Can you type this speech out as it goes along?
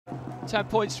10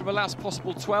 points from the last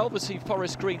possible 12 has seen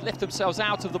Forest Green lift themselves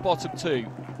out of the bottom two.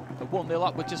 They're 1-0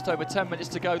 up with just over 10 minutes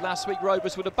to go. Last week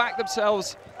Rovers would have backed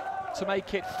themselves to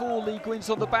make it 4 league wins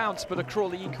on the bounce, but a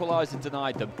Crawley equalised and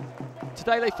denied them.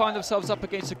 Today they find themselves up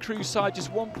against a Crewe side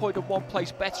just 1 point and 1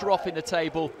 place better off in the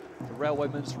table. The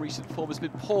Railwaymen's recent form has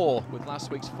been poor, with last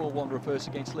week's 4-1 reverse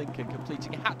against Lincoln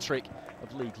completing a hat-trick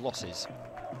of league losses.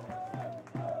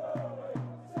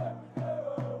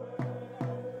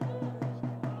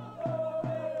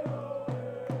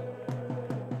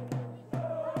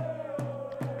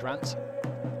 Grant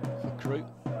for Crewe.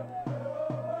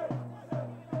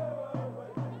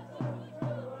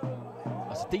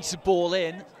 That's a decent ball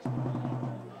in.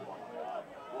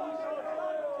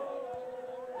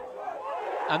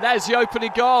 And there's the opening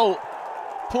goal.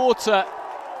 Porter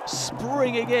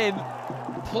springing in,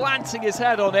 planting his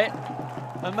head on it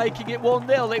and making it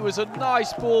 1-0. It was a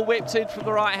nice ball whipped in from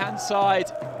the right-hand side.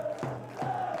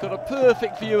 Got a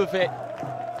perfect view of it.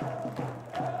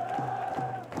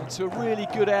 Into a really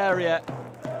good area.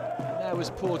 And there was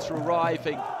Porter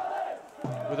arriving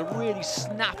with a really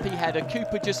snappy header.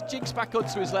 Cooper just jinks back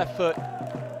onto his left foot.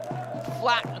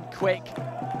 Flat and quick.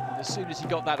 As soon as he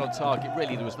got that on target,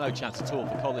 really there was no chance at all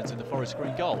for Collins in the Forest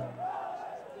Green goal.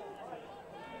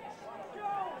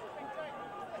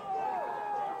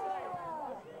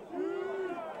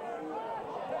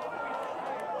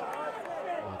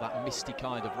 Oh, that misty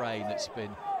kind of rain that's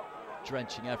been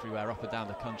drenching everywhere up and down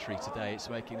the country today, it's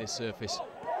making this surface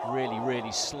really,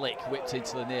 really slick. Whipped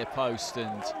into the near post,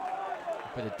 and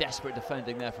a bit of desperate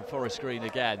defending there from Forest Green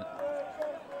again.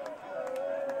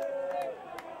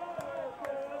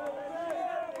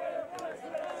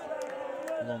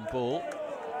 Long ball,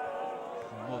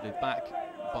 nodded back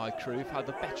by Crewe. Had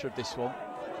the better of this one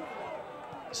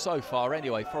so far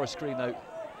anyway. Forest Green though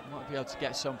might be able to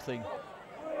get something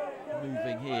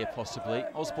moving here possibly.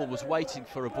 Osborne was waiting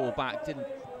for a ball back, didn't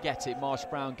get it. Marsh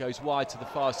Brown goes wide to the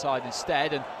far side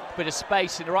instead, and a bit of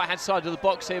space in the right hand side of the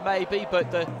box here maybe,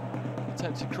 but the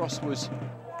attempted cross was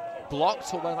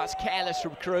blocked, although that's careless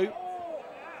from Crewe.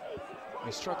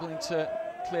 They're struggling to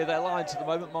clear their lines at the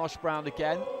moment. Marsh Brown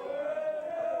again.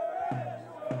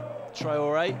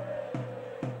 Traore.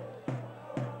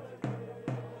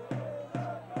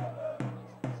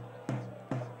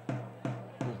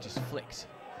 Ball just flicked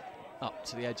up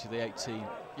to the edge of the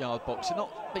 18-yard box. They're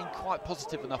not being quite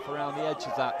positive enough around the edge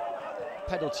of that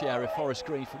penalty area, Forest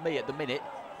Green, for me at the minute.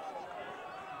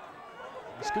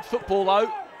 It's good football though,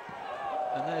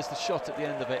 and there's the shot at the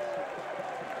end of it.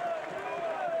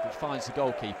 It finds the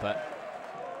goalkeeper.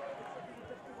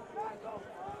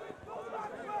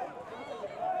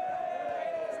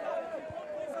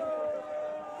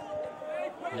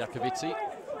 Iacovitti.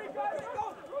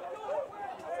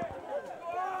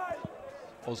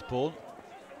 Osborne.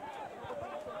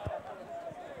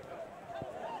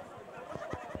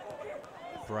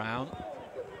 Brown.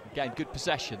 Again, good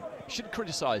possession. You shouldn't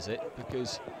criticise it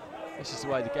because this is the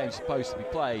way the game's supposed to be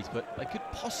played, but they could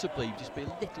possibly just be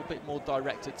a little bit more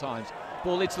direct at times.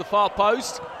 Ball into the far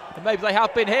post, and maybe they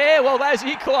have been here. Well, there's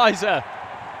the equaliser.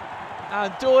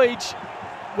 And Doidge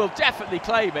will definitely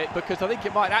claim it, because I think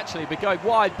it might actually be going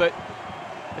wide, but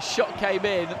a shot came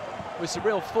in with some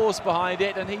real force behind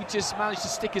it, and he just managed to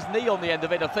stick his knee on the end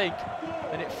of it, I think,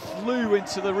 and it flew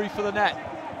into the roof of the net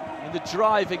in the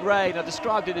driving rain. I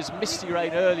described it as misty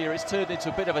rain earlier. It's turned into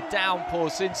a bit of a downpour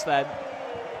since then.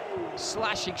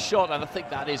 Slashing shot, and I think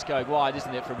that is going wide,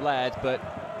 isn't it, from Laird, but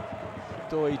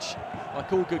Doidge,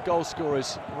 like all good goal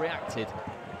scorers, reacted.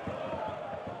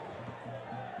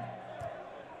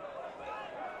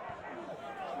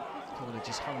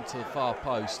 Just hung to the far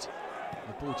post.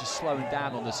 The ball just slowing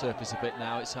down on the surface a bit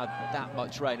now. It's had that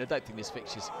much rain. I don't think this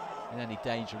fixture's in any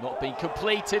danger of not being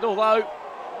completed, although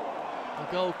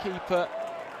the goalkeeper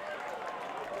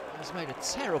has made a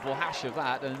terrible hash of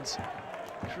that, and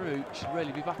Crewe should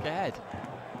really be back ahead.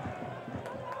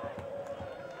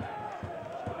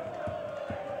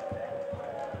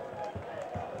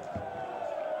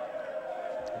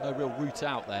 No real route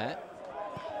out there.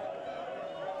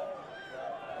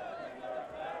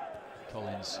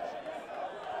 Collins,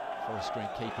 Forest Green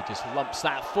keeper, just lumps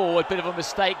that forward. Bit of a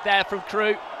mistake there from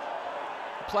Crewe.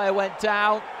 The player went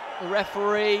down. The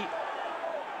referee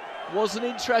wasn't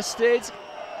interested.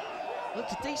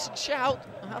 Looked a decent shout,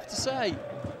 I have to say.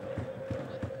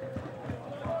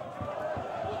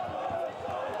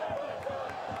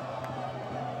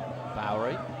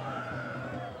 Bowery.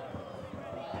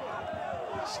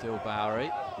 Still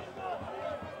Bowery.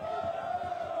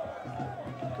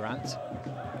 Grant.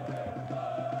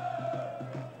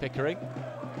 Pickering.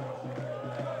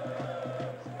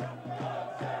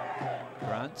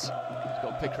 Grant. Grant. He's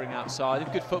got Pickering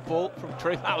outside. Good football from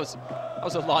Crewe. That was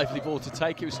a lively ball to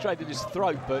take. It was straight in his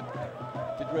throat, but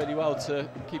did really well to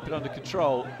keep it under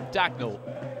control. Dagnall.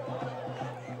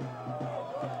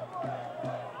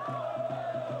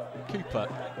 Cooper.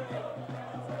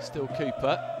 Still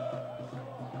Cooper.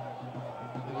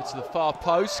 Over to the far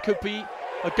post. Could be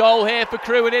a goal here for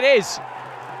Crewe, and it is.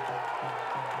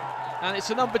 And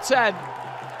it's a number 10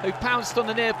 who pounced on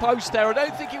the near post there. I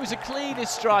don't think it was the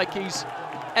cleanest strike he's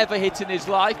ever hit in his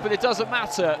life, but it doesn't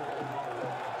matter.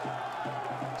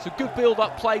 So good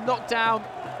build-up play, knocked down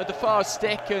at the far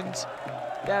stick, and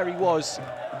there he was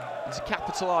to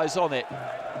capitalise on it.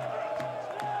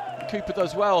 Cooper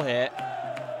does well here.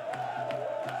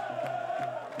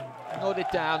 Nodded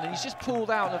down, and he's just pulled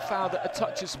out and found a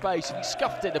touch of space, and he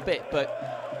scuffed it a bit,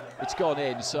 but it's gone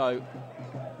in, so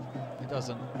it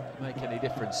doesn't make any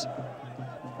difference.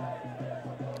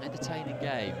 Entertaining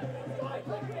game.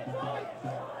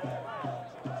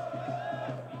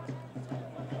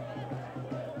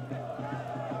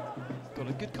 Got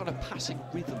a good kind of passing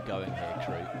rhythm going here,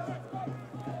 Crewe.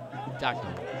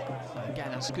 Dagnall.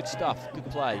 Again, that's good stuff, good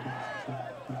play.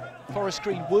 Forest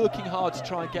Green working hard to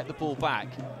try and get the ball back.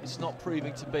 It's not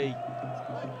proving to be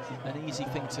an easy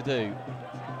thing to do.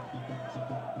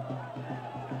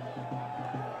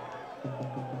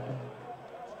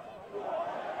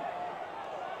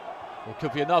 There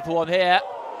could be another one here.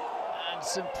 And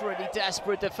some pretty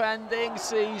desperate defending.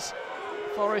 Sees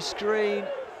Forest Green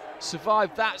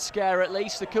survive that scare at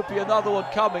least. There could be another one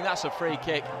coming. That's a free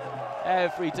kick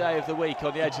every day of the week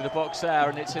on the edge of the box there,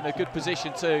 and it's in a good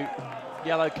position too.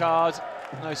 Yellow card,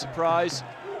 no surprise.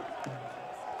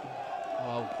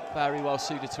 Well, very well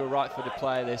suited to a right-footed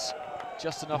player, this.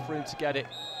 Just enough room to get it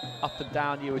up and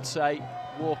down, you would say.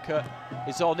 Walker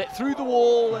is on it, through the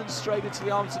wall and straight into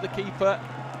the arms of the keeper.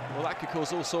 Well, that could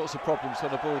cause all sorts of problems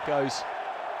when the ball goes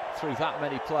through that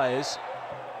many players.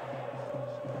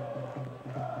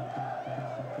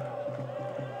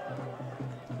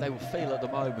 They will feel at the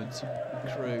moment,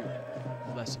 Crewe,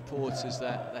 their supporters,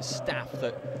 their staff,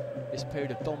 that this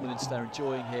period of dominance they're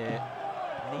enjoying here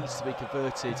needs to be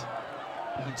converted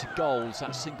into goals.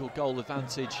 That single goal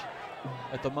advantage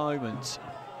at the moment.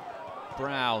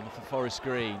 Brown for Forest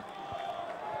Green.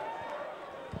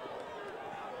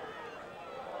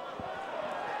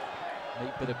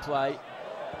 Neat bit of play.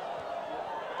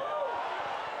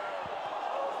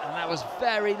 And that was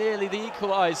very nearly the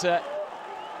equaliser.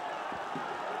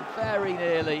 Very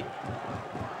nearly.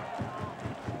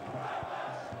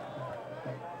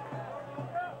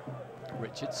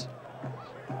 Richards.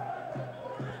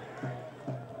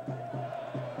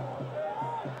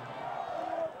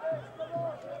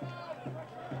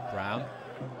 Brown.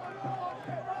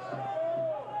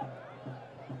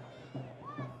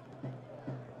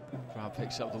 Brown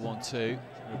picks up the 1-2.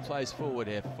 Plays forward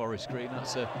here for Forest Green.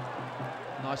 That's a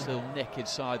nice little nick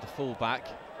inside the fullback.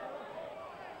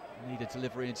 Need a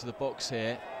delivery into the box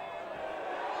here.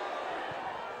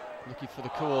 Looking for the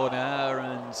corner,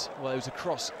 and well, it was a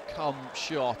cross-come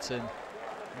shot and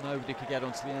nobody could get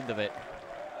onto the end of it.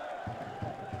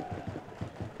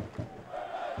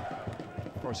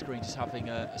 Forest Green just having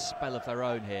a spell of their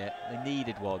own here. They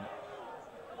needed one.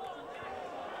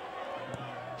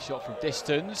 Shot from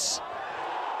distance,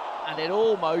 and it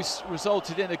almost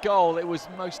resulted in a goal. It was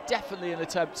most definitely an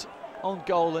attempt on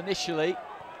goal initially.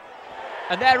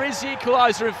 And there is the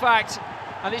equaliser, in fact,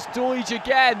 and it's Doidge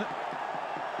again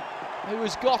who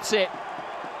has got it.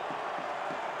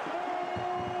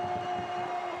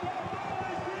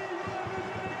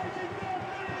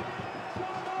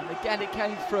 And again, it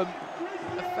came from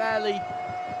a fairly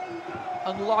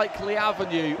unlikely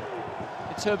avenue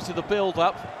in terms of the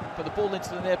build-up, but the ball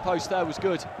into the near post there was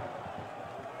good.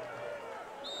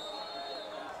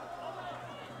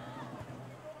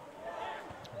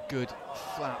 Good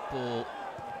flat ball.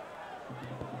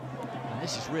 And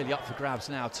this is really up for grabs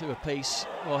now, 2 apiece.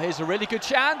 Well, here's a really good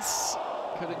chance.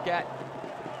 Couldn't get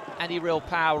any real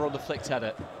power on the flicked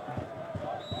header.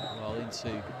 Well,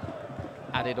 into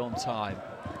added on time.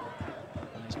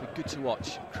 And it's been good to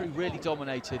watch. Crewe really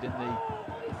dominated in the,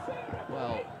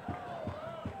 well,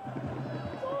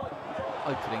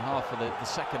 opening half of the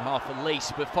second half at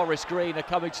least. But Forest Green are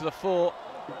coming to the fore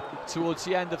towards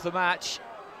the end of the match.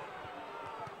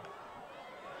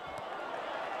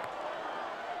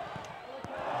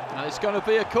 And it's going to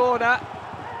be a corner.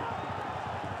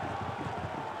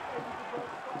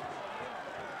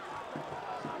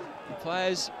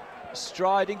 Players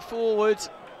striding forward.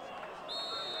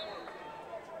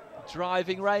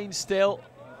 Driving rain still.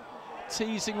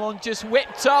 Teasing one, just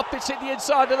whipped up. It's hit the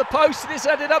inside of the post and it's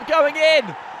ended up going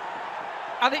in.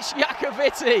 And it's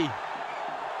Iacovitti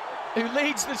who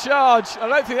leads the charge. I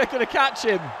don't think they're going to catch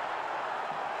him.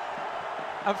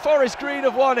 And Forest Green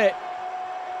have won it.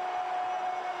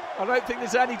 I don't think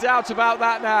there's any doubt about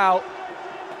that now.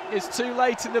 It's too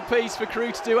late in the piece for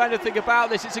Crewe to do anything about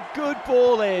this. It's a good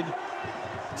ball in.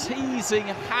 Teasing,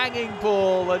 hanging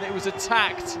ball, and it was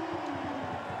attacked.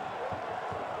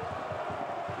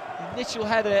 Initial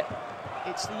header,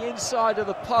 it's the inside of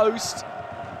the post.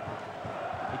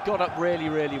 He got up really,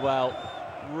 really well.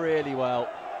 Really well.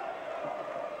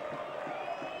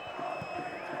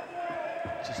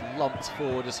 Just lumped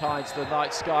forward as high into the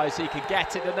night sky as he could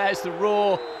get it, and there's the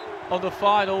roar on the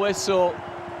final whistle.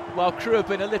 Well, Crewe have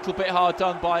been a little bit hard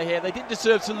done by here. They didn't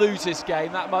deserve to lose this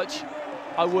game, that much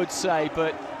I would say,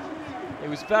 but it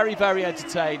was very, very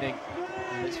entertaining.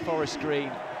 And it's Forest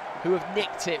Green who have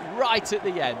nicked it right at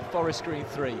the end. Forest Green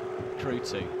 3, Crewe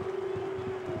 2.